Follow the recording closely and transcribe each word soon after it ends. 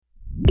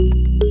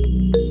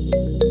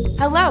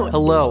Hello.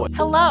 Hello.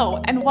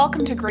 Hello, and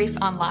welcome to Grace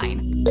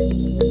Online.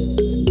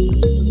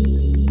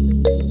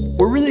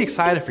 We're really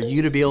excited for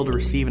you to be able to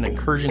receive an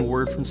encouraging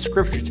word from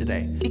Scripture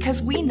today.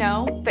 Because we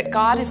know that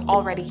God is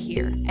already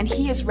here, and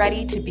He is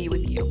ready to be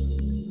with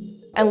you.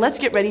 And let's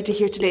get ready to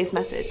hear today's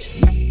message.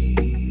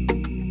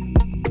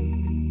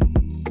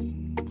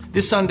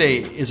 This Sunday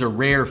is a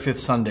rare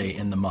fifth Sunday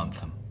in the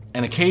month,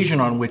 an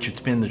occasion on which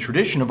it's been the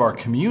tradition of our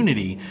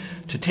community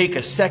to take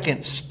a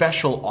second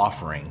special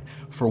offering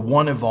for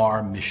one of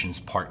our missions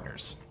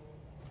partners.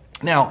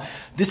 Now,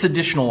 this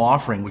additional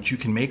offering, which you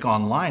can make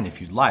online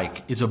if you'd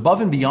like, is above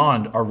and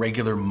beyond our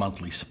regular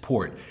monthly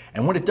support.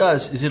 And what it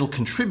does is it'll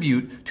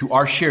contribute to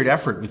our shared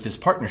effort with this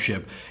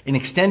partnership in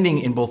extending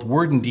in both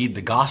word and deed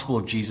the gospel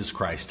of Jesus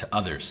Christ to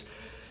others.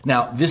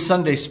 Now, this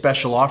Sunday's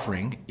special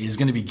offering is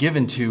going to be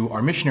given to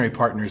our missionary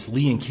partners,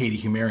 Lee and Katie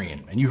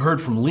Humerian. And you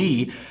heard from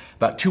Lee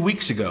about 2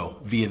 weeks ago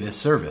via this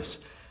service.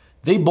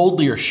 They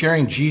boldly are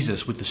sharing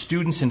Jesus with the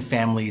students and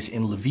families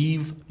in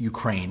Lviv,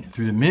 Ukraine,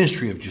 through the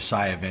ministry of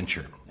Josiah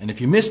Venture. And if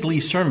you missed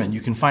Lee's sermon,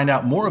 you can find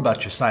out more about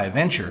Josiah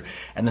Venture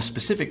and the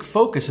specific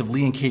focus of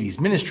Lee and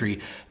Katie's ministry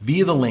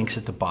via the links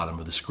at the bottom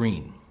of the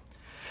screen.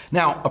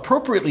 Now,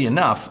 appropriately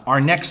enough, our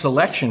next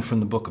selection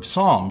from the book of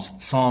Psalms,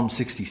 Psalm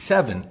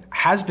 67,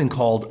 has been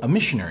called a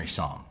missionary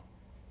psalm.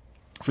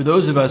 For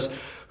those of us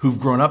who've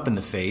grown up in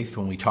the faith,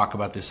 when we talk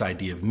about this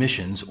idea of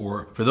missions,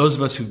 or for those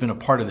of us who've been a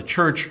part of the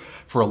church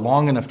for a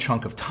long enough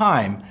chunk of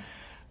time,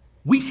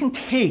 we can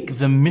take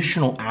the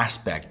missional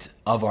aspect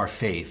of our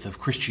faith, of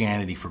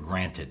Christianity, for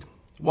granted.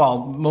 While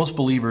most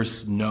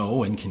believers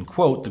know and can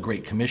quote the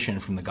Great Commission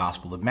from the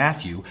Gospel of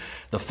Matthew,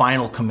 the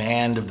final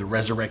command of the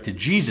resurrected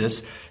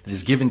Jesus that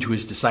is given to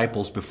his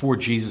disciples before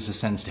Jesus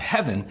ascends to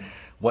heaven,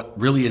 what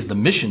really is the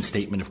mission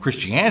statement of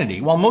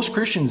Christianity, while most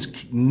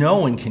Christians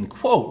know and can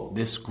quote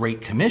this Great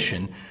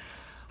Commission,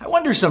 I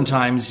wonder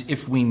sometimes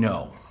if we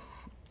know,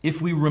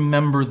 if we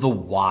remember the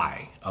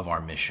why of our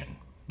mission.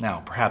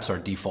 Now, perhaps our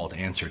default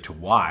answer to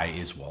why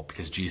is, well,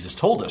 because Jesus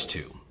told us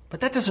to.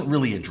 But that doesn't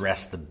really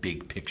address the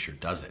big picture,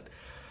 does it?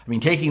 I mean,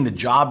 taking the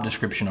job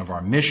description of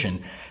our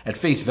mission at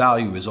face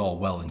value is all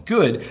well and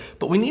good,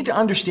 but we need to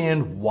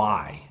understand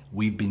why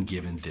we've been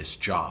given this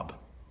job,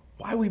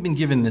 why we've been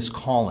given this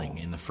calling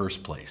in the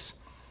first place.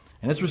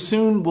 And as we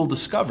soon will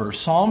discover,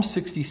 Psalm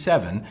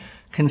 67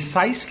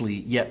 concisely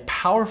yet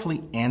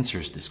powerfully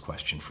answers this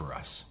question for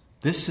us.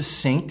 This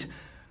succinct,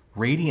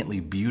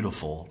 radiantly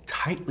beautiful,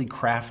 tightly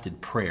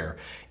crafted prayer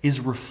is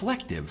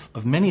reflective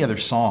of many other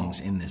songs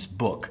in this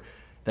book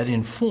that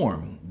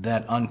inform,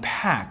 that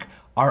unpack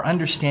our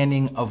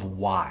understanding of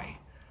why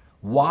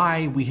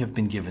we have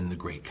been given the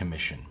Great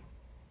Commission.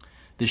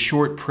 This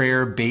short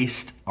prayer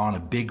based on a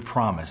big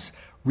promise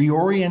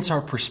reorients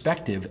our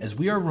perspective as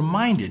we are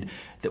reminded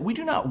that we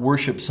do not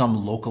worship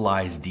some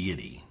localized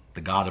deity,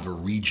 the God of a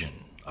region,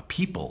 a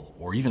people,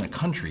 or even a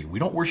country. We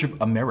don't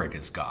worship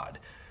America's God.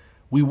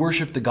 We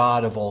worship the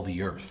God of all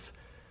the earth,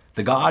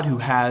 the God who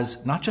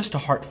has not just a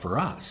heart for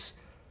us,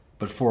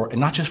 and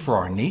not just for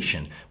our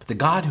nation, but the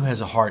God who has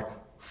a heart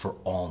for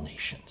all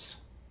nations.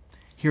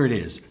 Here it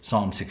is,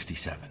 Psalm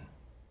 67.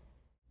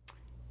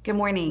 Good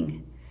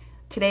morning.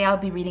 Today I'll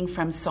be reading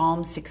from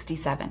Psalm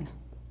 67.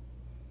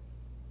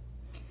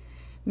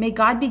 May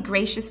God be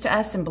gracious to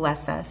us and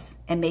bless us,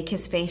 and make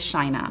his face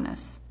shine on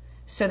us,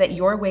 so that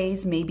your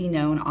ways may be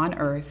known on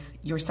earth,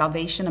 your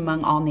salvation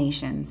among all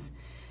nations.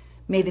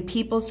 May the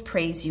peoples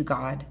praise you,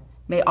 God.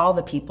 May all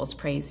the peoples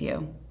praise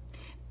you.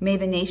 May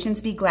the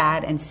nations be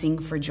glad and sing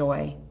for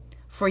joy,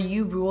 for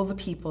you rule the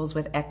peoples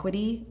with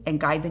equity and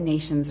guide the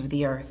nations of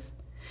the earth.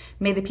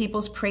 May the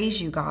peoples praise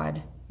you,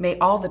 God. May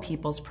all the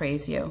peoples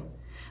praise you.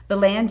 The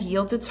land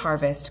yields its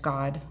harvest,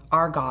 God.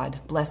 Our God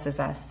blesses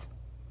us.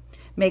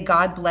 May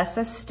God bless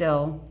us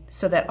still,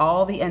 so that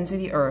all the ends of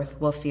the earth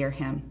will fear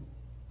him.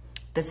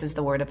 This is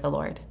the word of the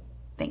Lord.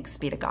 Thanks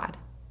be to God.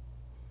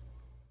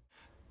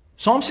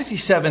 Psalm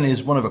 67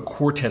 is one of a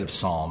quartet of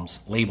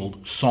psalms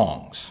labeled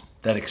songs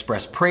that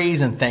express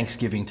praise and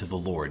thanksgiving to the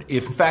Lord.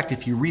 In fact,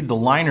 if you read the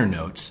liner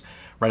notes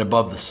right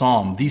above the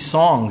psalm, these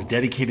songs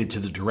dedicated to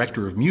the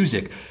director of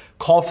music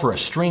call for a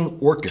string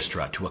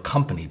orchestra to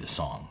accompany the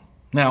song.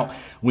 Now,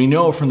 we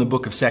know from the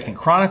book of 2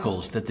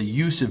 Chronicles that the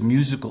use of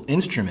musical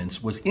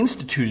instruments was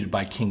instituted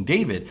by King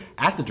David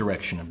at the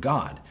direction of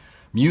God.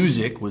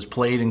 Music was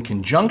played in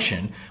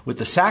conjunction with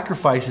the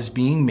sacrifices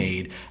being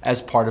made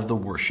as part of the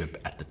worship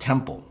at the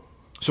temple.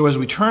 So as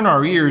we turn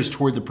our ears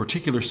toward the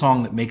particular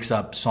song that makes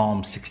up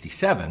Psalm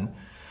 67,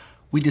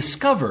 we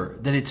discover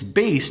that it's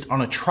based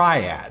on a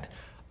triad,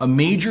 a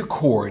major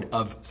chord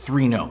of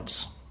 3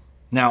 notes.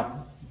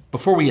 Now,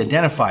 before we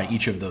identify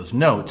each of those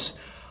notes,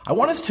 I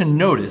want us to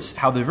notice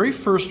how the very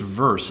first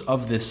verse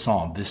of this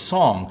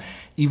song,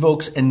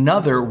 evokes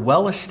another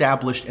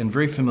well-established and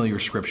very familiar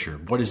scripture,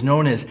 what is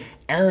known as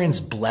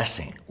Aaron's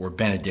blessing or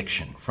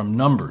benediction from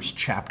Numbers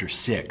chapter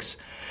 6.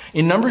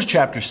 In Numbers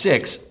chapter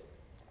 6,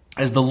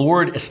 as the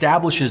Lord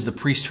establishes the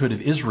priesthood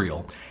of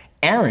Israel,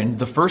 Aaron,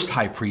 the first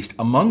high priest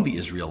among the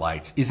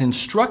Israelites, is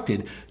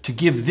instructed to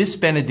give this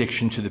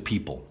benediction to the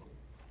people.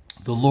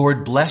 The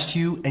Lord bless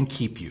you and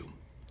keep you.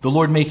 The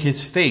Lord make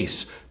his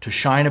face to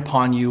shine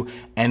upon you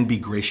and be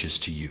gracious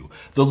to you.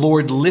 The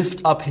Lord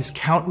lift up his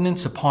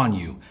countenance upon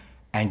you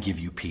and give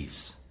you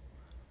peace.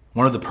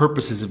 One of the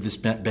purposes of this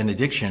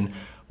benediction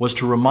was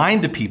to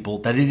remind the people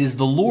that it is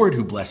the Lord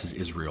who blesses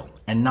Israel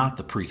and not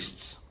the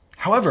priests.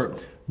 However,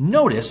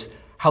 notice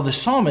how the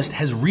psalmist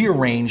has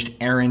rearranged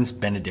Aaron's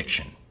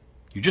benediction.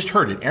 You just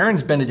heard it.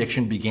 Aaron's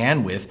benediction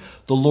began with,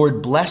 "The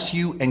Lord bless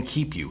you and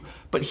keep you."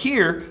 But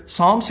here,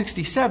 Psalm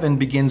 67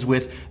 begins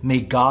with,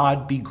 "May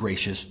God be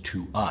gracious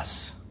to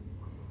us."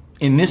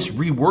 In this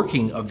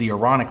reworking of the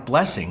Aaronic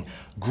blessing,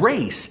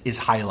 grace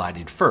is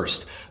highlighted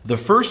first. The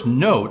first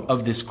note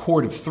of this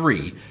chord of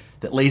three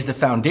that lays the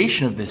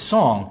foundation of this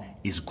song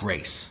is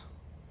grace.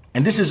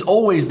 And this is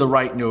always the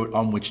right note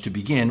on which to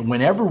begin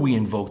whenever we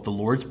invoke the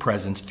Lord's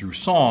presence through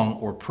song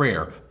or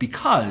prayer,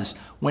 because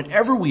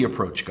whenever we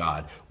approach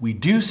God, we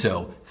do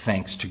so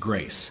thanks to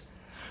grace.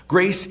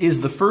 Grace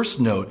is the first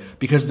note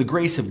because the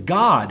grace of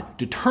God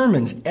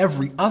determines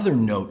every other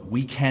note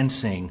we can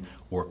sing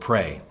or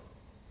pray.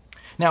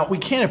 Now, we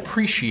can't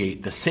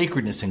appreciate the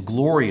sacredness and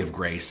glory of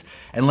grace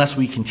unless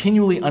we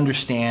continually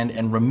understand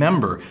and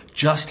remember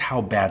just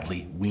how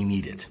badly we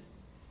need it.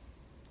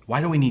 Why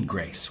do we need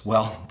grace?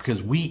 Well,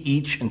 because we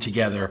each and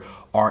together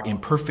are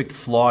imperfect,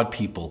 flawed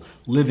people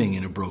living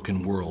in a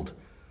broken world.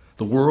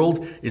 The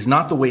world is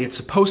not the way it's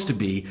supposed to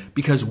be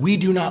because we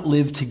do not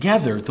live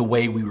together the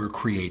way we were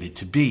created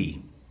to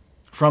be.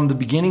 From the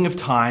beginning of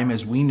time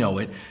as we know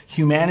it,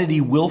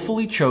 humanity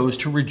willfully chose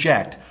to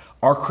reject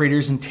our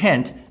Creator's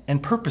intent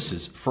and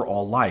purposes for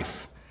all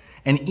life.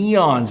 And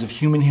eons of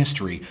human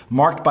history,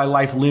 marked by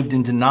life lived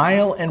in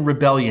denial and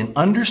rebellion,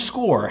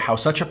 underscore how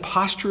such a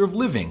posture of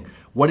living,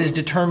 what is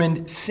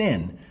determined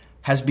sin,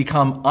 has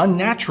become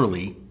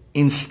unnaturally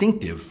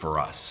instinctive for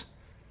us.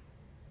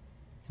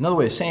 Another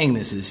way of saying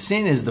this is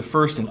sin is the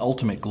first and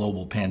ultimate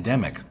global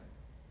pandemic.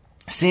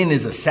 Sin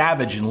is a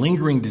savage and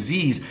lingering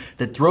disease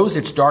that throws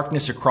its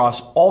darkness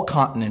across all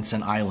continents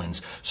and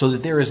islands, so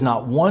that there is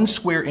not one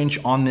square inch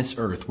on this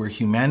earth where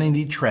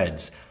humanity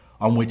treads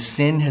on which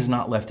sin has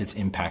not left its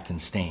impact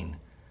and stain.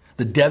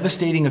 The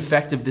devastating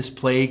effect of this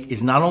plague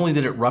is not only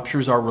that it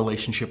ruptures our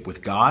relationship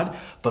with God,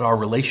 but our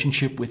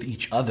relationship with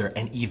each other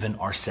and even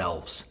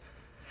ourselves.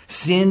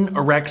 Sin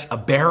erects a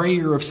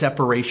barrier of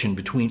separation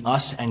between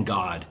us and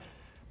God,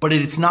 but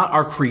it's not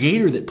our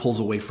Creator that pulls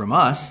away from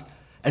us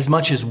as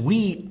much as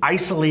we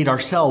isolate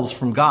ourselves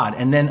from God,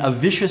 and then a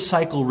vicious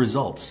cycle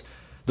results.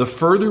 The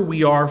further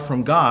we are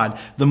from God,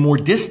 the more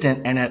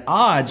distant and at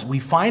odds we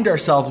find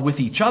ourselves with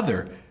each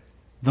other,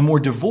 the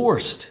more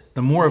divorced,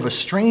 the more of a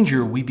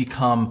stranger we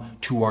become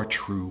to our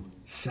true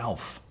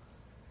self.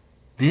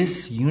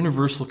 This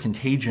universal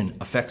contagion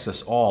affects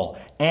us all,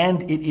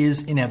 and it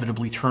is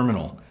inevitably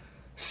terminal.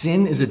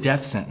 Sin is a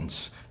death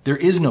sentence. There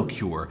is no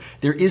cure.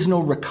 There is no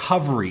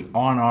recovery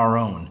on our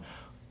own.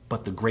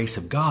 But the grace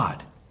of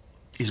God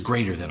is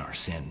greater than our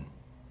sin.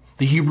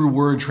 The Hebrew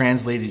word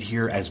translated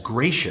here as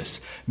gracious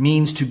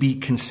means to be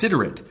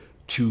considerate,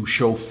 to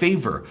show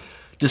favor.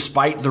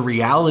 Despite the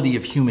reality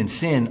of human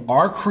sin,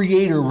 our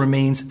Creator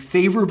remains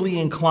favorably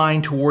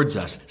inclined towards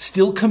us,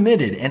 still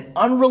committed and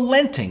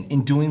unrelenting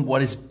in doing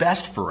what is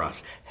best for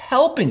us,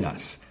 helping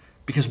us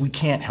because we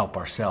can't help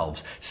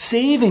ourselves,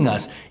 saving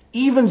us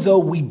even though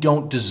we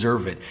don't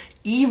deserve it,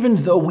 even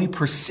though we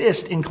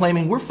persist in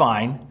claiming we're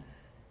fine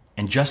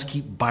and just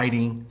keep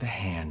biting the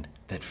hand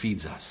that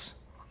feeds us.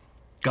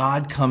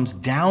 God comes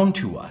down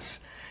to us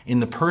in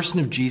the person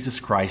of Jesus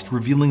Christ,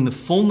 revealing the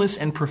fullness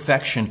and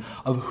perfection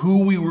of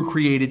who we were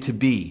created to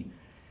be,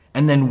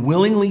 and then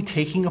willingly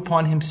taking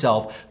upon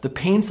himself the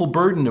painful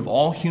burden of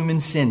all human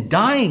sin,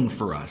 dying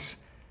for us,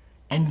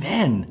 and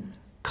then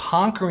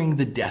conquering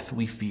the death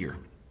we fear.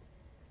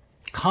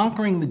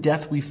 Conquering the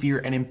death we fear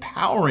and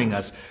empowering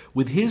us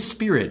with his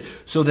Spirit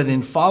so that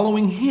in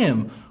following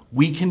him,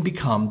 we can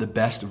become the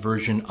best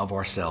version of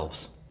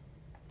ourselves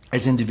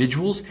as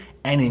individuals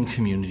and in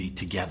community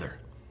together.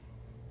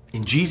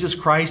 In Jesus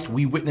Christ,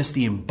 we witness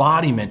the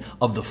embodiment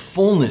of the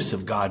fullness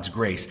of God's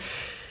grace.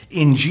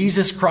 In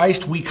Jesus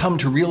Christ, we come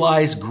to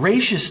realize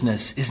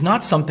graciousness is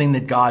not something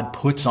that God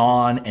puts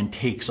on and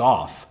takes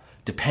off,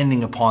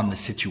 depending upon the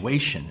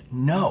situation.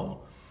 No,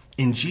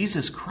 in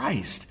Jesus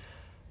Christ,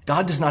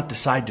 God does not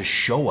decide to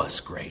show us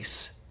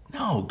grace.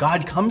 No,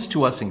 God comes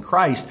to us in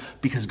Christ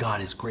because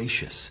God is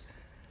gracious.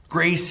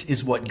 Grace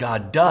is what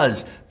God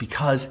does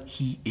because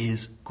he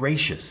is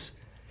gracious.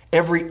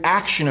 Every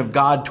action of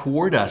God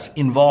toward us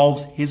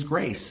involves his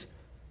grace,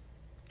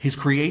 his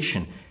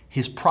creation,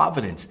 his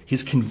providence,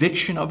 his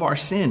conviction of our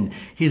sin,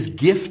 his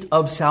gift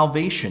of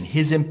salvation,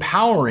 his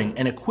empowering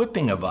and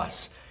equipping of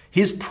us,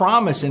 his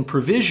promise and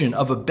provision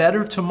of a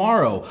better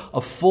tomorrow,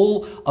 a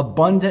full,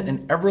 abundant,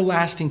 and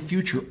everlasting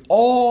future.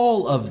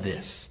 All of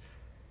this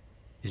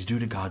is due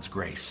to God's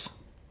grace.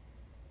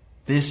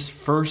 This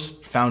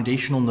first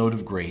foundational note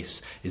of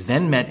grace is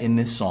then met in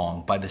this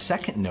song by the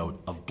second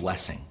note of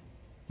blessing.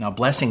 Now,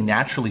 blessing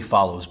naturally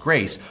follows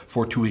grace,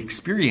 for to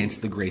experience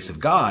the grace of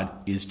God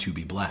is to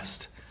be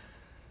blessed.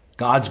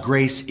 God's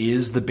grace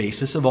is the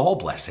basis of all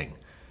blessing.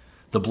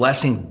 The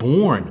blessing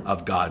born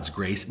of God's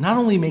grace not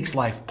only makes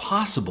life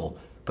possible,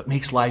 but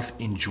makes life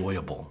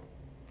enjoyable.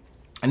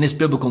 And this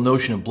biblical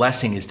notion of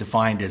blessing is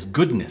defined as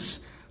goodness,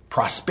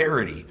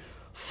 prosperity,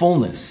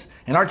 fullness.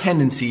 And our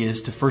tendency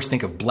is to first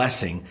think of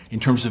blessing in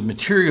terms of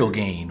material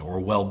gain or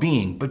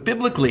well-being. But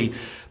biblically,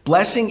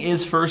 blessing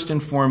is first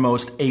and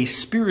foremost a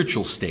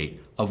spiritual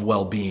state of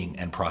well-being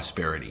and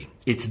prosperity.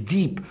 It's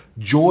deep,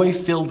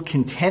 joy-filled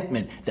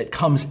contentment that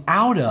comes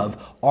out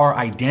of our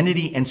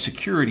identity and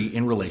security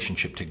in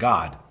relationship to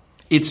God.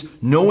 It's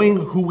knowing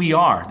who we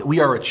are, that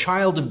we are a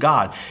child of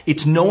God.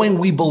 It's knowing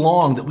we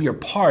belong, that we are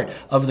part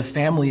of the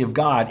family of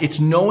God. It's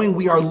knowing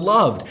we are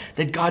loved,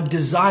 that God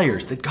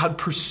desires, that God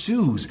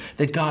pursues,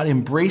 that God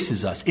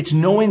embraces us. It's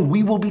knowing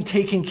we will be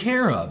taken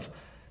care of,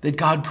 that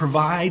God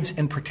provides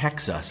and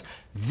protects us.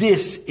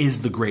 This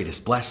is the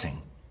greatest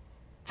blessing,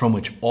 from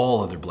which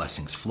all other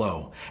blessings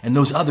flow. And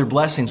those other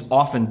blessings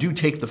often do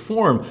take the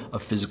form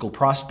of physical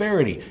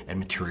prosperity and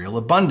material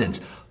abundance.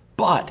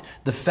 But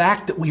the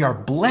fact that we are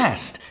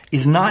blessed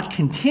is not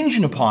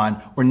contingent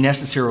upon or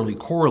necessarily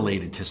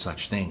correlated to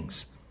such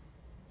things.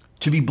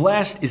 To be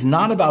blessed is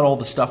not about all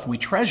the stuff we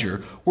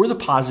treasure or the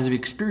positive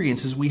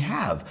experiences we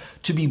have.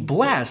 To be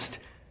blessed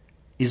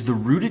is the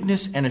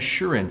rootedness and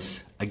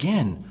assurance,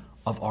 again,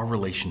 of our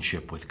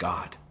relationship with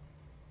God.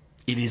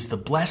 It is the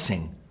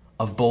blessing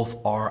of both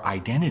our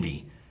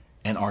identity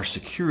and our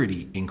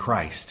security in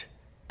Christ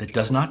that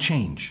does not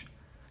change,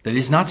 that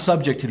is not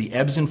subject to the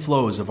ebbs and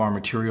flows of our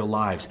material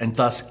lives, and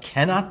thus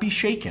cannot be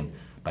shaken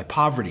by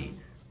poverty,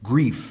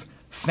 grief,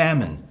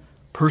 famine,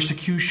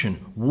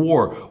 persecution,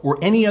 war, or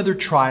any other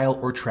trial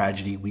or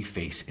tragedy we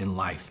face in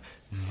life.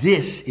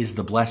 This is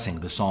the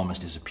blessing the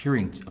psalmist is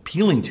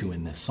appealing to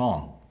in this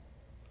song.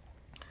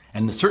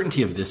 And the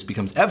certainty of this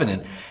becomes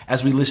evident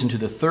as we listen to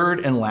the third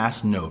and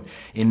last note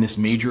in this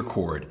major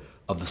chord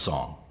of the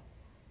song.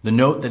 The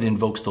note that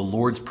invokes the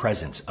Lord's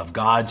presence, of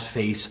God's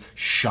face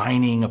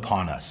shining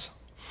upon us.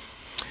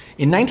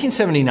 In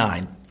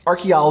 1979,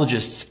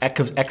 archaeologists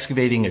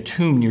excavating a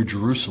tomb near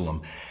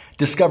Jerusalem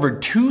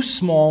discovered two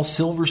small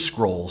silver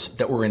scrolls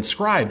that were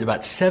inscribed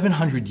about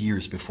 700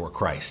 years before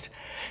Christ.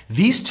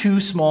 These two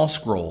small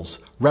scrolls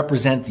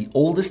represent the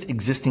oldest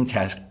existing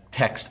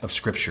text of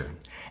Scripture,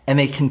 and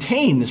they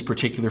contain this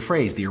particular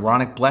phrase, the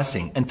Aaronic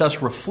blessing, and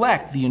thus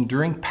reflect the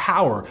enduring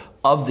power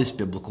of this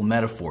biblical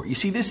metaphor. You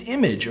see, this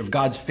image of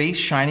God's face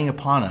shining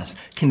upon us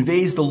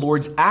conveys the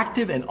Lord's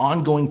active and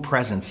ongoing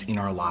presence in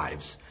our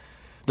lives.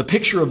 The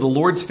picture of the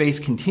Lord's face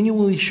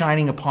continually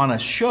shining upon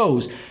us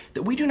shows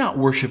that we do not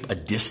worship a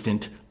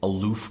distant,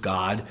 aloof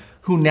God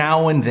who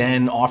now and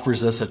then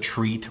offers us a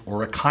treat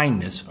or a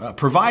kindness,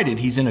 provided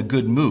he's in a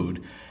good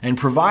mood, and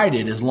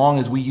provided as long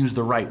as we use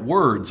the right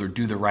words or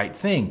do the right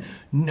thing.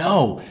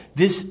 No,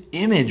 this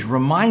image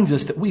reminds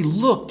us that we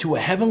look to a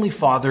heavenly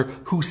Father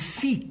who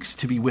seeks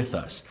to be with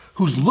us,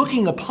 who's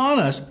looking upon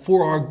us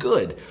for our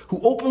good, who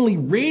openly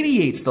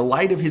radiates the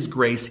light of his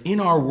grace in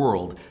our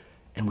world,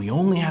 and we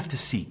only have to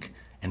seek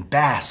and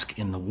bask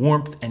in the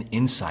warmth and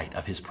insight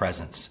of his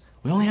presence.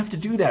 We only have to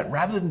do that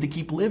rather than to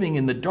keep living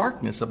in the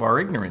darkness of our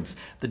ignorance,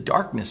 the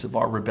darkness of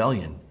our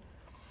rebellion.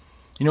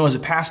 You know, as a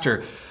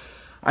pastor,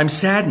 I'm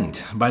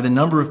saddened by the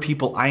number of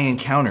people I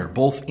encounter,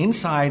 both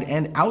inside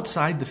and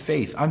outside the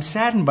faith. I'm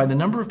saddened by the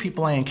number of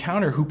people I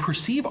encounter who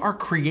perceive our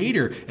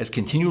Creator as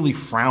continually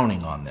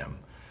frowning on them,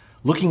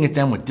 looking at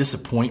them with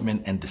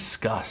disappointment and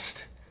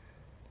disgust.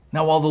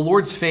 Now, while the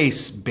Lord's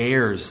face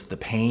bears the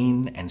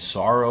pain and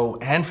sorrow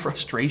and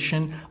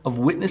frustration of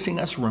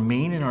witnessing us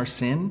remain in our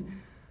sin,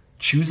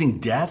 choosing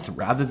death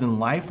rather than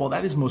life, well,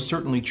 that is most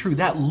certainly true.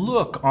 That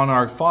look on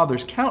our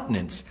Father's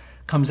countenance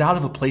comes out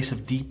of a place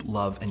of deep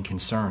love and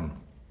concern.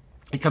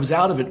 It comes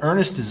out of an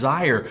earnest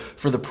desire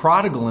for the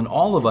prodigal in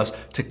all of us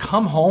to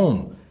come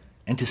home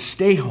and to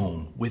stay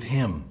home with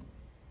him.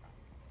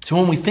 So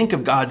when we think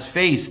of God's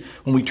face,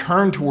 when we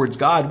turn towards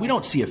God, we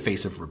don't see a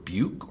face of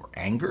rebuke or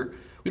anger.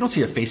 We don't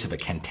see a face of a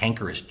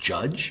cantankerous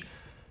judge.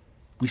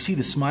 We see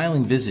the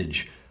smiling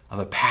visage of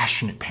a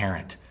passionate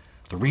parent,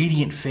 the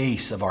radiant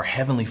face of our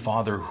Heavenly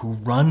Father who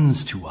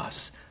runs to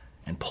us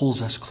and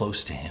pulls us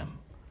close to him.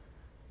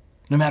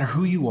 No matter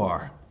who you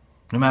are,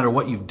 no matter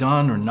what you've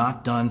done or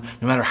not done,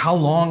 no matter how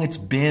long it's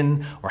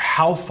been or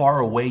how far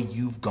away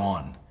you've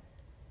gone,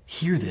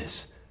 hear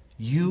this.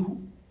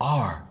 You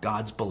are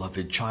God's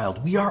beloved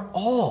child. We are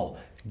all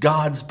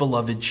God's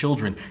beloved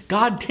children.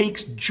 God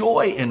takes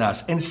joy in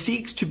us and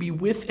seeks to be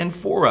with and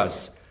for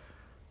us.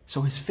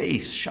 So his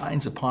face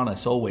shines upon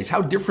us always.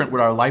 How different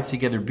would our life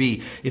together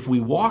be if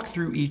we walk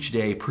through each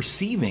day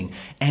perceiving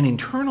and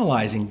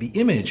internalizing the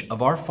image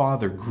of our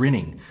Father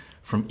grinning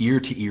from ear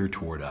to ear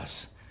toward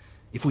us?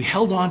 If we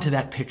held on to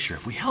that picture,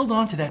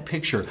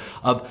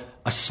 of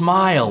a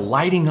smile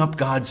lighting up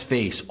God's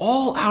face,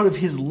 all out of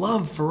his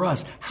love for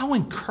us, how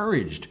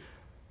encouraged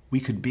we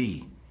could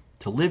be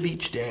to live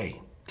each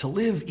day, to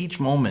live each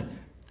moment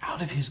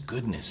out of his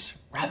goodness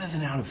rather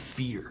than out of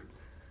fear.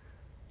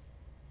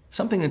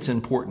 Something that's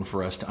important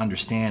for us to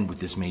understand with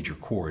this major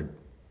chord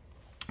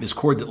this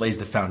chord that lays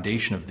the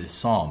foundation of this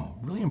psalm,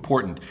 really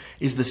important,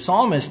 is the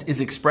psalmist is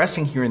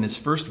expressing here in this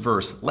first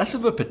verse less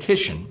of a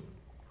petition.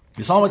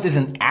 The psalmist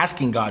isn't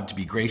asking God to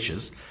be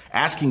gracious,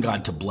 asking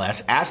God to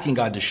bless, asking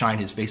God to shine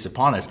his face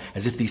upon us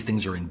as if these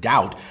things are in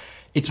doubt.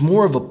 It's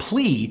more of a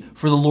plea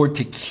for the Lord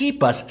to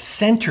keep us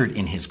centered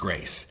in his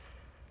grace,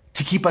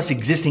 to keep us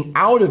existing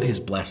out of his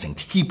blessing,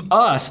 to keep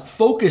us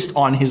focused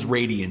on his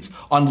radiance,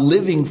 on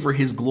living for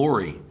his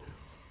glory.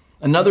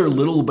 Another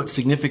little but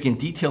significant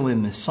detail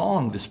in this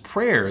song, this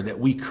prayer that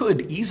we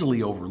could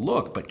easily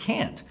overlook but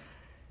can't,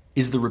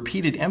 is the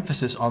repeated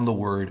emphasis on the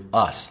word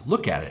us.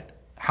 Look at it.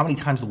 How many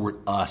times the word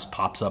us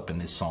pops up in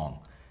this song?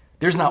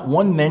 There's not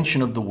one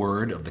mention of the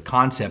word, of the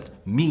concept,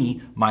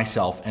 me,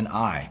 myself, and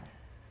I.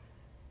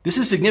 This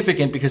is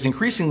significant because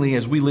increasingly,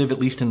 as we live, at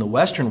least in the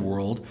Western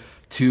world,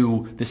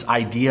 to this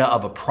idea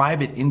of a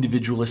private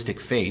individualistic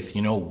faith,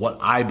 what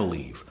I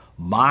believe,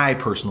 my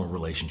personal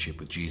relationship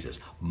with Jesus,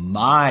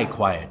 my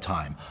quiet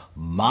time,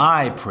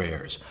 my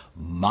prayers,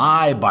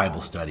 my Bible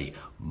study,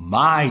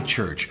 my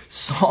church.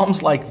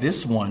 Psalms like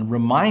this one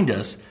remind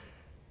us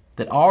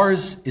that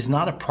ours is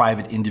not a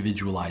private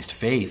individualized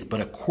faith,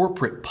 but a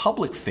corporate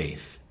public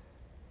faith.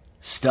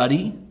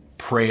 Study,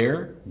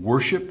 prayer,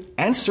 worship,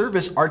 and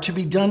service are to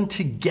be done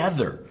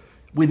together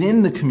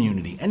within the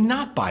community and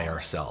not by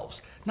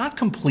ourselves, not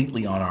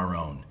completely on our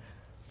own.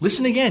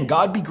 Listen again,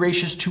 God be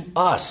gracious to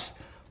us.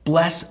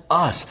 Bless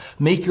us.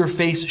 Make your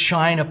face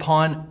shine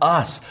upon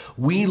us.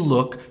 We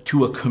look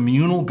to a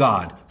communal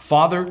God,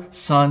 Father,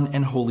 Son,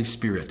 and Holy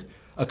Spirit.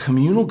 A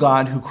communal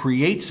God who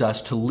creates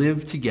us to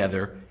live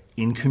together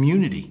in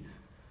community.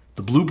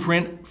 The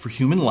blueprint for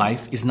human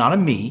life is not a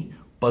me,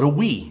 but a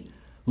we.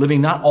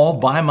 Living not all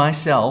by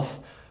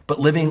myself, but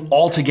living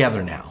all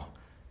together now.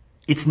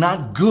 It's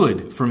not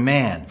good for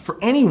man, for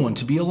anyone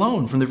to be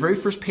alone from the very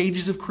first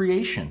pages of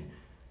creation.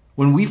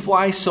 When we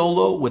fly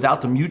solo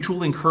without the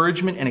mutual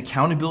encouragement and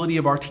accountability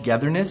of our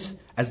togetherness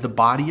as the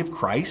body of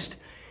Christ,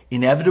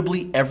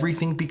 inevitably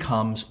everything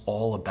becomes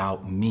all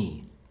about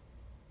me.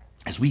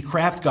 As we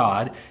craft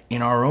God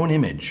in our own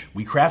image,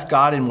 we craft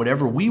God in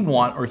whatever we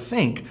want or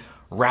think,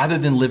 rather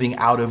than living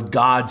out of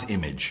God's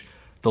image,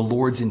 the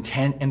Lord's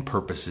intent and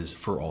purposes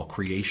for all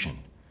creation.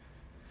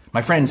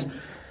 My friends,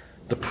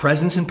 the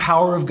presence and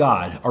power of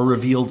God are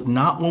revealed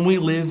not when we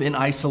live in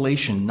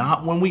isolation,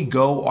 not when we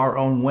go our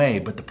own way,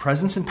 but the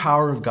presence and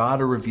power of God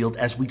are revealed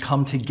as we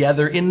come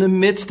together in the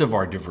midst of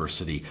our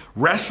diversity,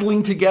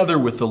 wrestling together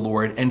with the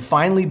Lord, and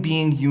finally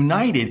being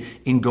united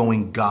in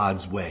going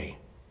God's way.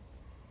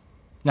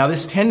 Now,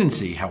 this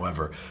tendency,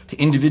 however, to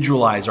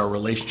individualize our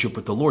relationship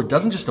with the Lord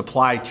doesn't just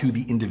apply to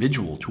the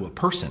individual, to a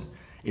person.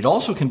 It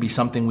also can be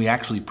something we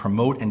actually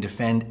promote and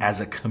defend as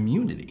a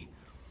community.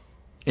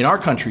 In our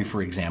country,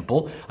 for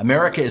example,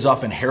 America is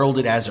often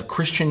heralded as a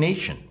Christian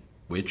nation,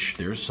 which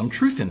there's some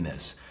truth in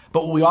this.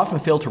 But what we often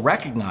fail to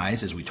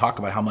recognize as we talk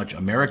about how much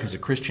America is a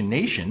Christian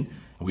nation,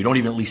 and we don't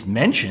even at least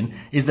mention,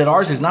 is that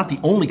ours is not the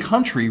only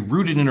country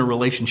rooted in a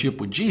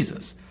relationship with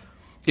Jesus.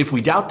 If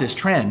we doubt this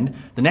trend,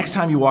 the next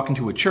time you walk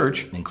into a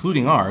church,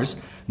 including ours,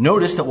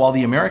 notice that while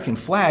the American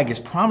flag is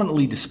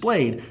prominently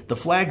displayed, the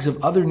flags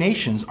of other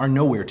nations are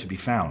nowhere to be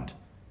found.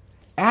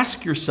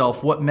 Ask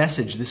yourself what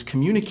message this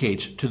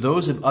communicates to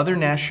those of other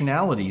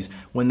nationalities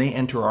when they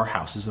enter our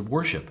houses of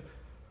worship.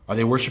 Are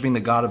they worshiping the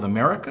God of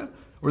America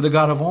or the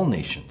God of all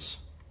nations?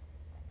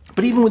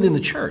 But even within the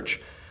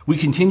church, we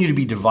continue to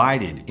be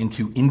divided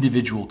into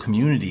individual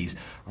communities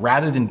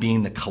rather than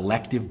being the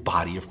collective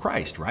body of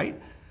Christ,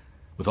 right?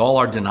 With all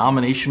our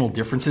denominational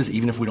differences,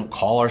 even if we don't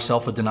call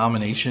ourselves a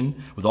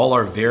denomination, with all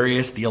our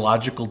various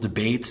theological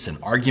debates and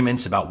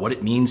arguments about what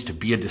it means to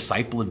be a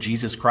disciple of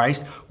Jesus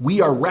Christ, we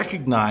are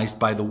recognized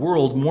by the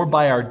world more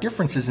by our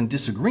differences and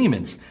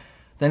disagreements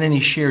than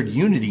any shared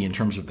unity in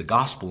terms of the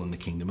gospel and the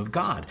kingdom of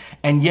God.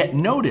 And yet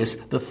notice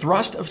the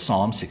thrust of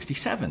Psalm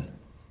 67.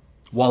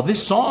 While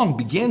this song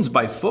begins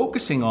by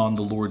focusing on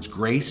the Lord's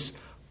grace,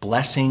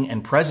 blessing,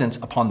 and presence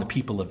upon the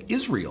people of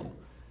Israel,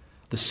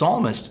 the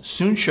psalmist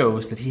soon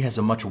shows that he has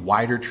a much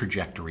wider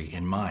trajectory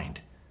in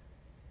mind.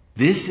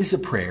 This is a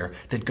prayer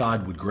that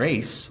God would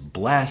grace,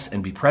 bless,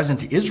 and be present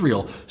to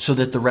Israel so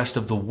that the rest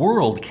of the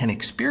world can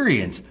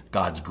experience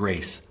God's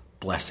grace,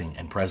 blessing,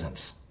 and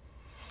presence.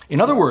 In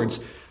other words,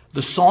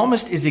 the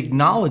psalmist is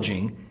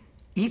acknowledging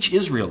each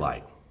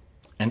Israelite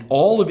and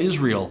all of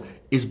Israel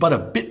is but a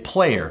bit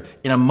player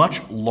in a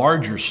much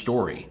larger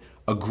story,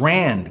 a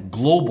grand,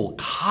 global,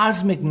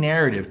 cosmic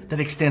narrative that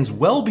extends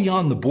well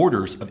beyond the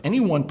borders of any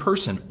one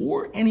person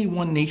or any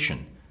one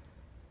nation.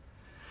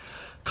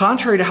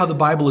 Contrary to how the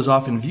Bible is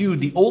often viewed,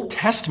 the Old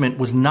Testament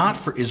was not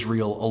for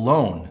Israel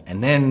alone.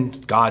 And then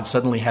God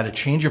suddenly had a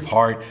change of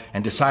heart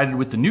and decided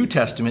with the New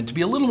Testament to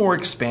be a little more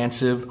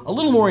expansive, a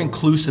little more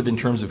inclusive in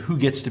terms of who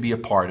gets to be a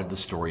part of the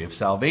story of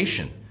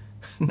salvation.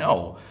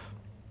 No.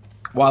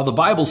 While the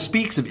Bible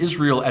speaks of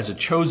Israel as a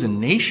chosen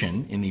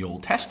nation in the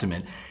Old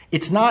Testament,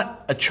 it's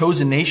not a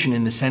chosen nation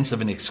in the sense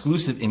of an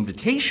exclusive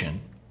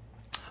invitation,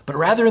 but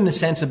rather in the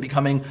sense of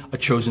becoming a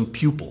chosen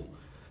pupil,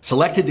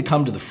 selected to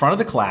come to the front of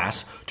the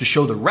class to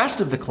show the rest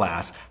of the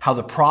class how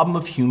the problem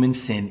of human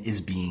sin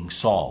is being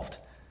solved.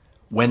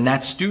 When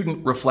that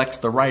student reflects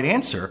the right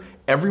answer,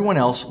 everyone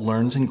else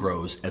learns and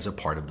grows as a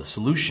part of the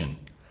solution.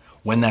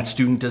 When that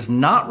student does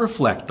not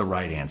reflect the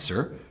right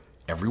answer,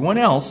 everyone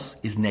else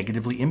is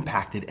negatively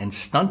impacted and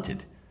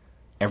stunted.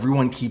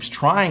 Everyone keeps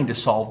trying to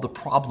solve the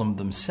problem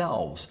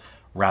themselves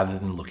rather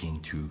than looking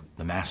to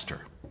the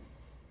master.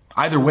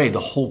 Either way, the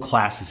whole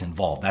class is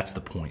involved. That's the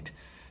point.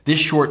 This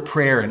short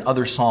prayer and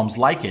other psalms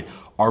like it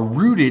are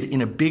rooted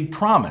in a big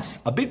promise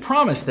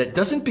that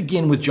doesn't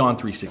begin with John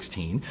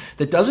 3:16,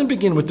 that doesn't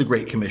begin with the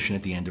Great Commission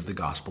at the end of the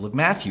Gospel of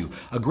Matthew,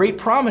 a great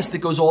promise that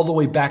goes all the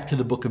way back to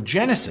the book of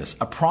Genesis,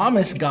 a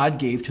promise God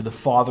gave to the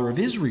father of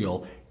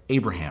Israel,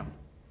 Abraham.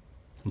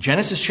 In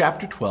Genesis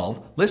chapter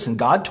 12, listen,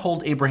 God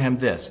told Abraham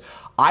this,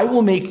 I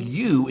will make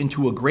you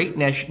into a great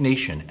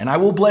nation, and I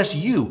will bless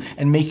you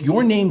and make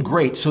your name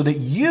great so that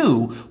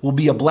you will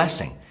be a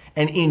blessing.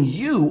 And in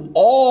you,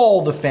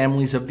 all the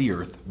families of the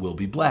earth will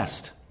be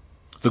blessed.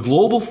 The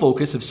global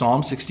focus of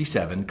Psalm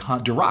 67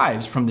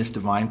 derives from this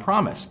divine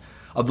promise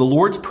of the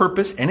Lord's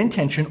purpose and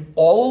intention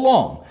all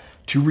along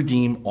to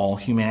redeem all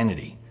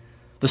humanity.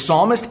 The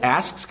psalmist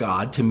asks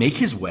God to make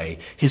his way,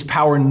 his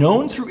power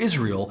known through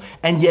Israel,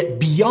 and yet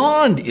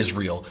beyond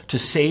Israel to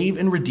save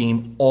and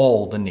redeem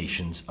all the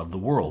nations of the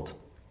world.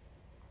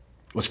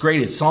 What's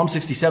great is Psalm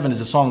 67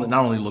 is a song that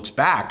not only looks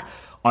back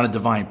on a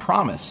divine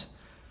promise,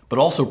 but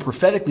also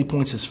prophetically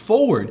points us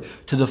forward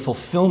to the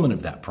fulfillment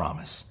of that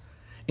promise.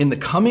 In the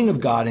coming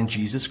of God in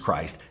Jesus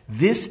Christ,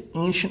 this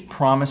ancient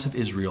promise of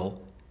Israel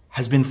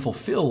has been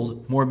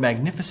fulfilled more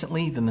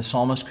magnificently than the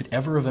psalmist could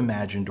ever have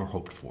imagined or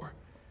hoped for.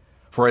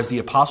 For as the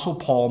Apostle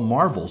Paul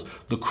marvels,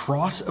 the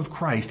cross of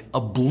Christ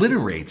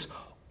obliterates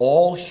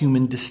all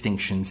human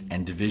distinctions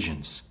and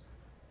divisions.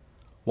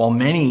 While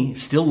many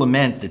still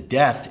lament that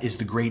death is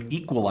the great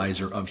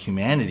equalizer of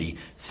humanity,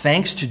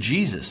 thanks to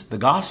Jesus, the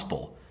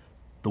gospel,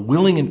 the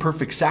willing and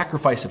perfect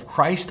sacrifice of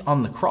Christ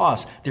on the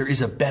cross, there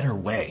is a better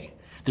way.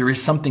 There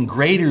is something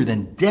greater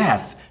than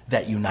death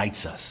that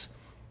unites us.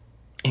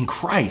 In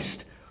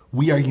Christ,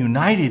 we are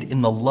united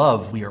in the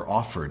love we are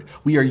offered.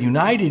 We are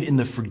united in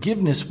the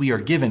forgiveness we are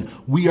given.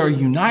 We are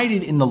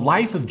united in the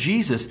life of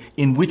Jesus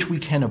in which we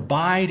can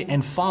abide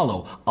and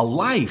follow, a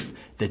life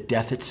that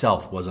death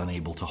itself was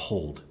unable to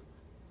hold.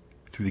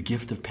 Through the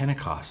gift of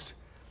Pentecost,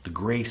 the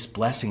grace,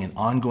 blessing, and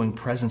ongoing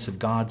presence of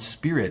God's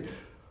Spirit,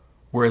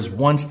 whereas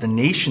once the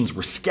nations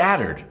were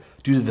scattered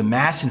due to the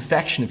mass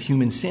infection of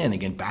human sin,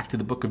 again, back to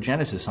the book of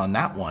Genesis on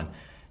that one,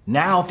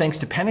 now, thanks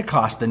to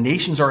Pentecost, the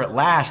nations are at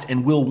last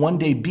and will one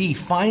day be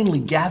finally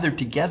gathered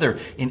together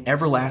in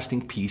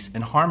everlasting peace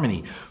and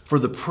harmony. For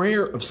the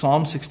prayer of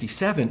Psalm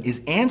 67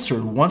 is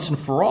answered once and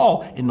for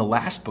all in the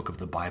last book of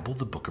the Bible,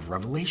 the book of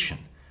Revelation.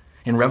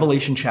 In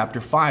Revelation chapter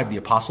 5, the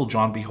Apostle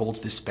John beholds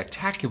this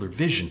spectacular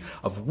vision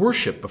of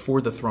worship before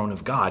the throne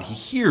of God. He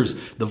hears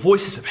the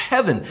voices of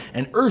heaven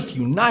and earth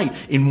unite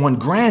in one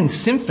grand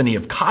symphony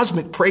of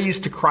cosmic praise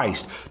to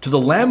Christ, to the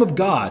Lamb of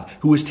God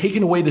who has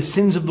taken away the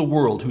sins of the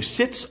world, who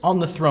sits on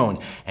the throne.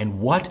 And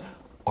what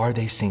are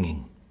they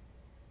singing?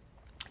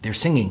 They're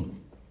singing,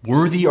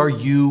 "Worthy are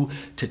you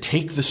to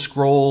take the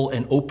scroll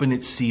and open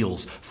its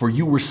seals, for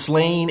you were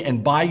slain,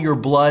 and by your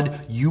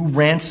blood you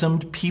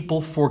ransomed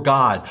people for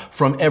God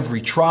from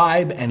every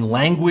tribe and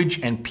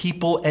language and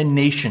people and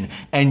nation,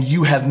 and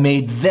you have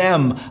made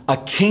them a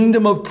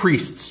kingdom of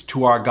priests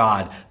to our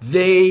God.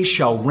 They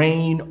shall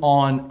reign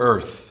on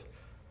earth."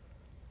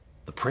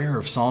 The prayer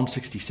of Psalm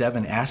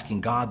 67,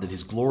 asking God that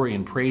his glory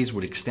and praise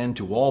would extend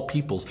to all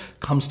peoples,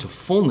 comes to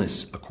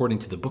fullness according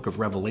to the book of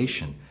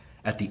Revelation,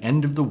 at the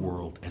end of the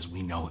world as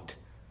we know it.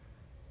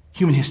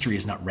 Human history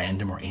is not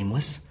random or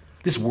aimless.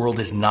 This world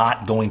is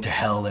not going to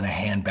hell in a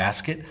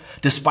handbasket.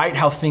 Despite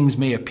how things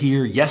may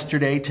appear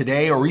yesterday,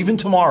 today, or even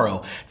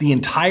tomorrow, the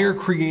entire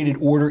created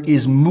order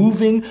is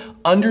moving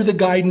under the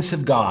guidance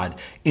of God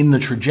in the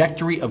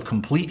trajectory of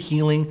complete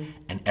healing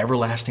and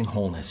everlasting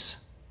wholeness.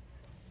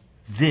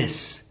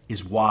 This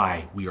is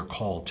why we are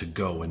called to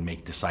go and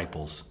make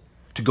disciples.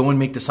 To go and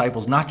make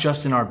disciples, not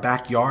just in our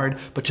backyard,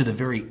 but to the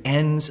very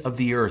ends of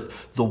the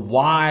earth. The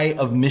why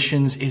of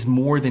missions is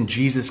more than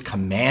Jesus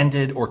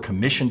commanded or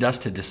commissioned us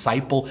to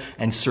disciple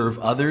and serve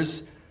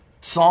others.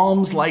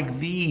 Psalms like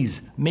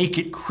these make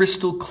it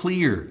crystal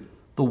clear.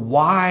 The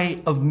why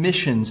of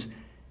missions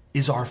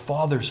is our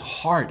Father's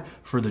heart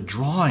for the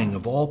drawing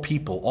of all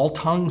people, all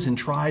tongues and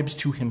tribes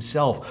to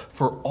himself,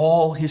 for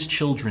all his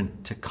children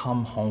to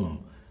come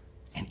home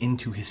and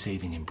into his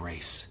saving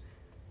embrace.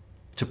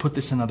 To put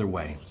this another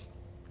way,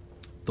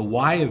 the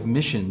why of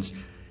missions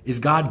is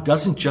God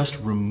doesn't just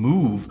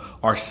remove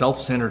our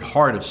self-centered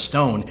heart of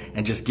stone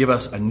and just give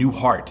us a new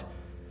heart.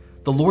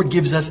 The Lord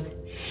gives us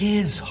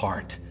his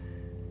heart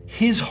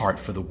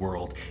for the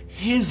world,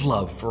 his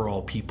love for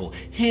all people,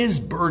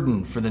 his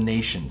burden for the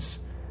nations.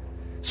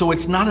 So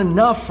it's not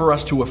enough for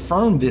us to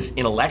affirm this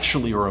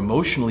intellectually or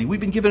emotionally. We've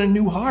been given a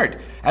new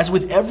heart. As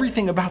with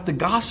everything about the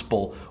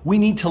gospel, we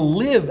need to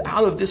live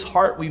out of this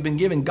heart we've been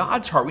given,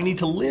 God's heart. We need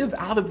to live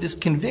out of this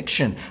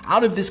conviction,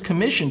 out of this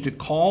commission to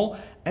call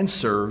and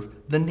serve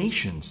the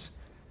nations.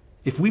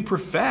 If we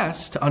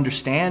profess to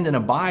understand and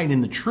abide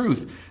in the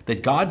truth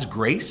that God's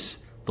grace,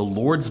 the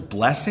Lord's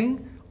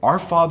blessing, our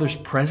Father's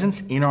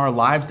presence in our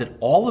lives, that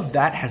all of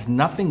that has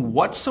nothing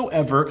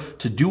whatsoever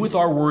to do with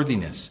our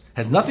worthiness,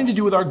 has nothing to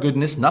do with our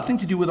goodness, nothing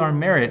to do with our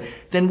merit,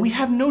 then we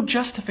have no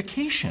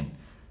justification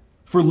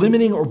for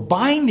limiting or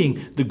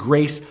binding the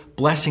grace,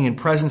 blessing, and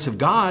presence of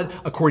God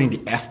according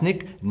to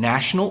ethnic,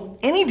 national,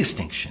 any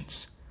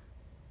distinctions.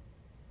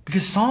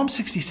 Because Psalm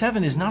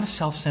 67 is not a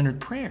self-centered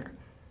prayer.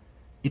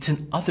 It's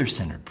an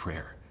other-centered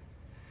prayer.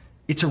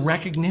 It's a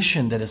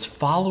recognition that as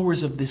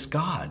followers of this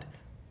God,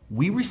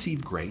 we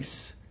receive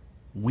grace,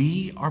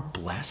 we are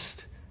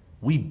blessed,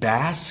 we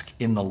bask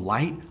in the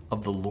light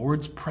of the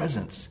Lord's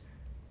presence,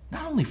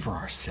 not only for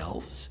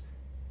ourselves,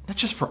 not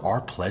just for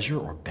our pleasure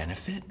or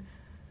benefit.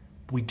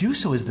 We do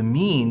so as the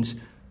means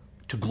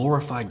to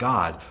glorify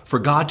God, for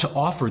God to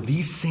offer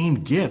these same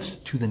gifts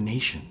to the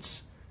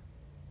nations.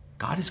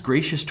 God is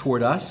gracious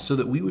toward us so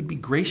that we would be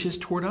gracious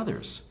toward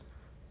others.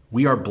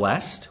 We are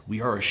blessed,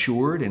 we are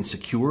assured and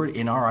secured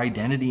in our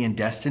identity and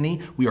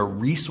destiny. We are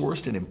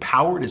resourced and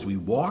empowered as we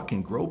walk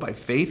and grow by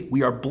faith.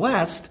 We are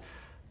blessed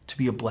to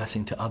be a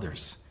blessing to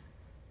others,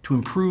 to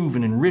improve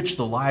and enrich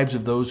the lives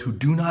of those who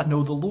do not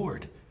know the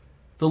Lord.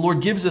 The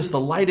Lord gives us the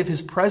light of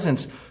his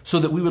presence so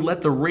that we would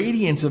let the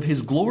radiance of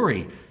his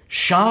glory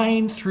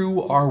shine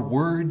through our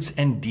words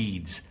and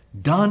deeds,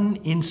 done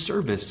in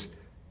service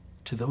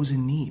to those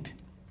in need.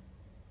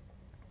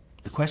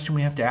 The question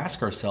we have to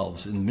ask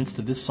ourselves in the midst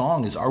of this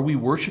song is, are we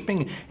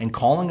worshiping and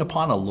calling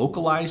upon a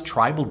localized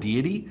tribal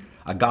deity,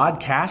 a God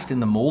cast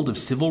in the mold of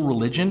civil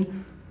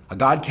religion, a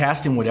God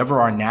cast in whatever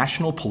our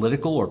national,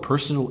 political, or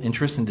personal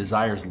interests and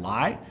desires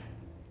lie?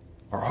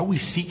 Or are we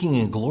seeking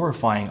and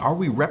glorifying, are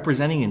we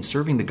representing and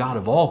serving the God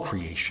of all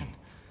creation,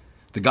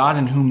 the God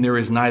in whom there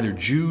is neither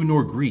Jew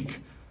nor Greek,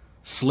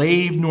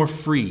 slave nor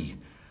free,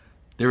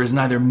 there is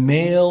neither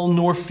male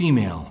nor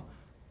female,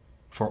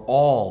 for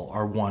all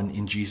are one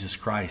in Jesus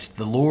Christ,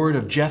 the Lord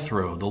of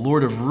Jethro, the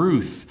Lord of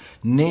Ruth,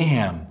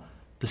 Nahum,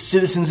 the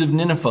citizens of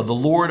Nineveh, the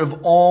Lord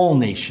of all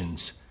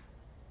nations.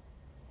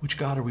 Which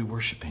God are we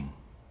worshiping?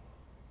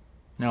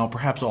 Now,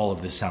 perhaps all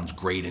of this sounds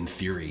great in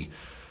theory,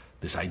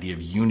 this idea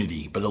of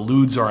unity, but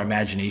eludes our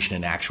imagination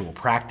and actual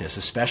practice,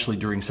 especially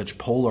during such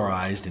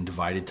polarized and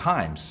divided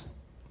times.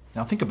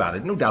 Now think about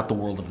it. No doubt the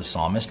world of the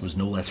psalmist was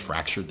no less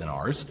fractured than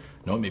ours.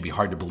 No, it may be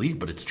hard to believe,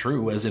 but it's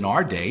true. As in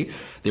our day,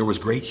 there was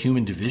great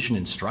human division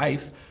and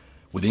strife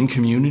within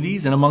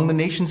communities and among the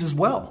nations as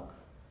well.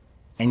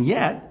 And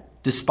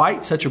yet,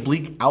 despite such a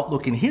bleak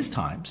outlook in his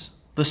times,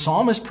 the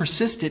psalmist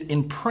persisted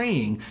in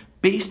praying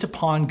based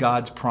upon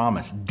God's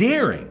promise,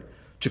 daring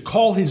to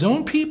call his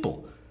own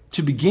people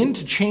to begin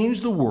to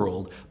change the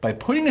world by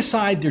putting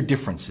aside their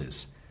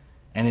differences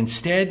and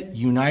instead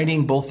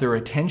uniting both their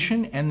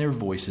attention and their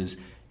voices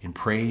in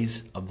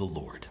praise of the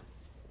Lord.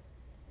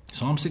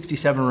 Psalm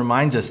 67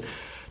 reminds us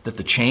that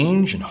the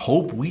change and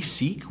hope we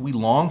seek, we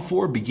long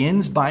for,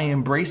 begins by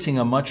embracing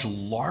a much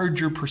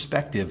larger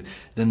perspective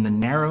than the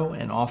narrow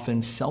and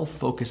often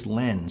self-focused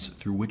lens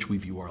through which we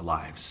view our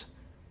lives.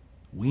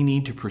 We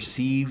need to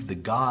perceive the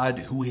God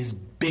who is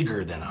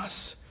bigger than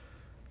us,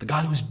 the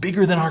God who is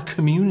bigger than our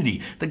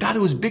community, the God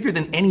who is bigger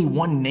than any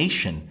one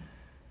nation.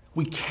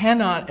 We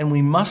cannot and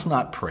we must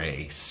not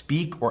pray,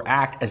 speak, or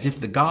act as if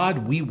the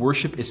God we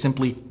worship is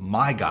simply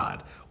my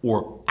God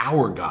or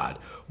our God.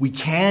 We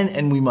can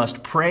and we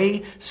must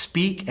pray,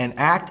 speak, and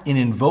act in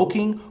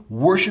invoking,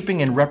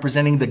 worshiping, and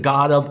representing the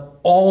God of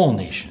all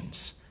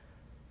nations.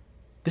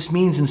 This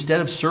means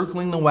instead of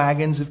circling the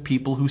wagons of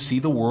people who see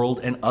the world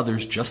and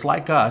others just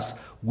like us,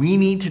 we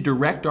need to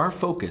direct our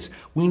focus.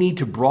 We need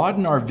to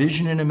broaden our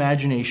vision and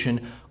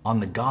imagination on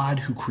the God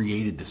who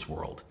created this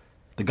world,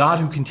 the God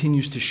who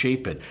continues to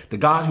shape it, the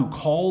God who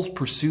calls,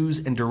 pursues,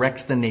 and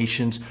directs the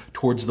nations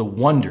towards the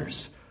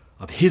wonders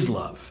of his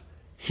love,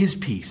 his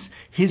peace,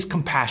 his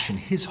compassion,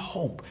 his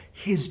hope,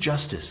 his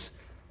justice.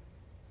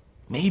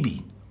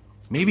 Maybe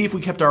if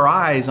we kept our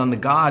eyes on the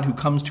God who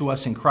comes to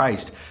us in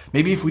Christ,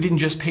 maybe if we didn't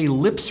just pay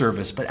lip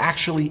service, but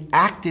actually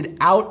acted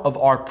out of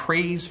our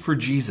praise for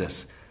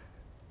Jesus,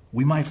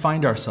 we might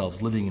find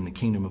ourselves living in the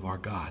kingdom of our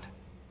God.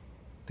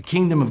 The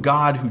kingdom of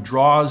God who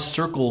draws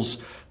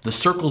the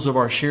circles of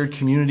our shared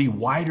community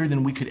wider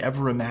than we could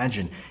ever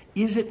imagine.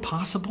 Is it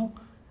possible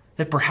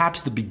that perhaps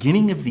the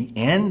beginning of the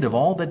end of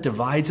all that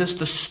divides us,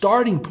 the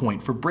starting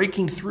point for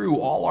breaking through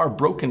all our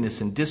brokenness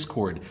and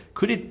discord,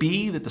 could it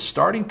be that the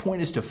starting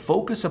point is to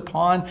focus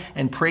upon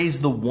and praise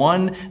the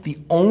one, the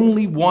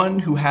only one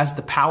who has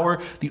the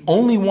power, the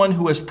only one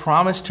who has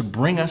promised to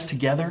bring us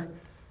together?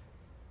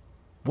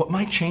 What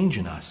might change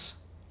in us?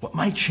 What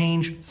might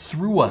change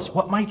through us?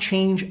 What might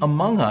change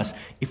among us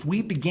if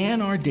we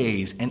began our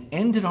days and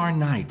ended our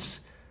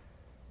nights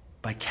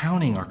by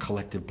counting our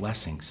collective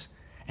blessings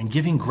and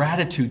giving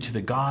gratitude to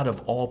the God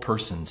of all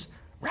persons,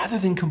 rather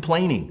than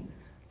complaining,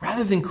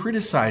 rather than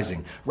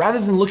criticizing, rather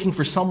than looking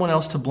for someone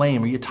else to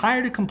blame? Are you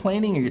tired of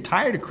complaining? Are you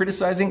tired of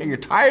criticizing? Are you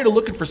tired of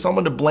looking for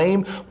someone to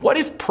blame? What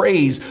if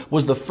praise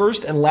was the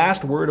first and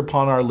last word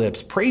upon our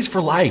lips? Praise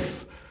for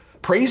life,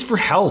 Praise for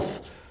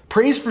health.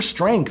 Praise for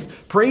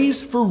strength.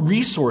 Praise for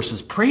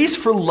resources. Praise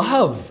for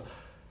love.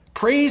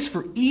 Praise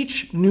for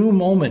each new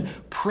moment.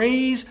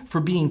 Praise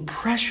for being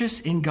precious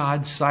in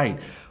God's sight.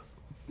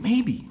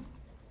 Maybe,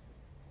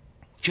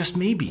 just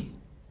maybe,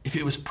 if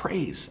it was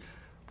praise,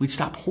 we'd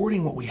stop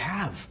hoarding what we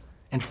have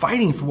and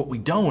fighting for what we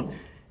don't,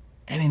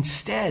 and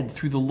instead,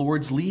 through the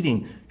Lord's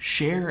leading,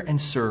 share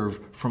and serve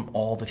from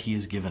all that He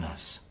has given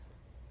us,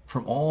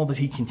 from all that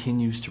He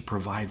continues to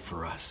provide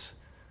for us.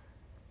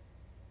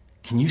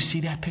 Can you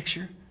see that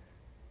picture?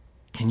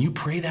 Can you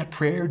pray that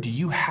prayer? Do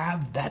you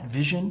have that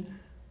vision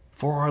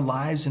for our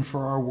lives and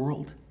for our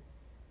world?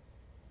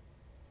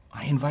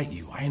 I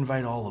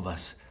invite all of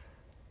us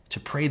to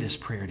pray this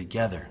prayer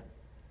together,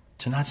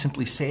 to not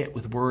simply say it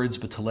with words,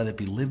 but to let it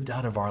be lived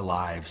out of our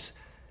lives,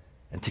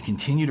 and to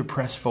continue to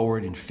press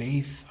forward in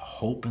faith,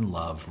 hope, and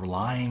love,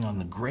 relying on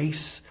the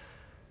grace,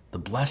 the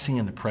blessing,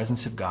 and the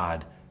presence of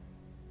God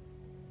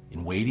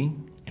in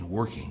waiting and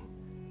working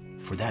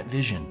for that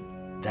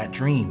vision, that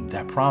dream,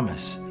 that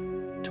promise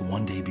to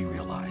one day be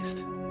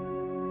realized.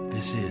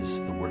 This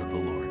is the word of the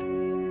Lord.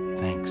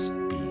 Thanks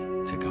be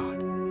to God.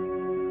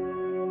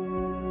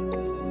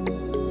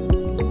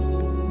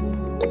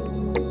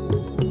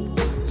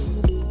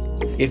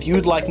 If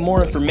you'd like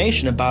more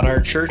information about our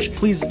church,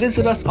 please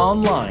visit us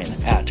online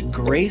at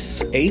gracehb.org.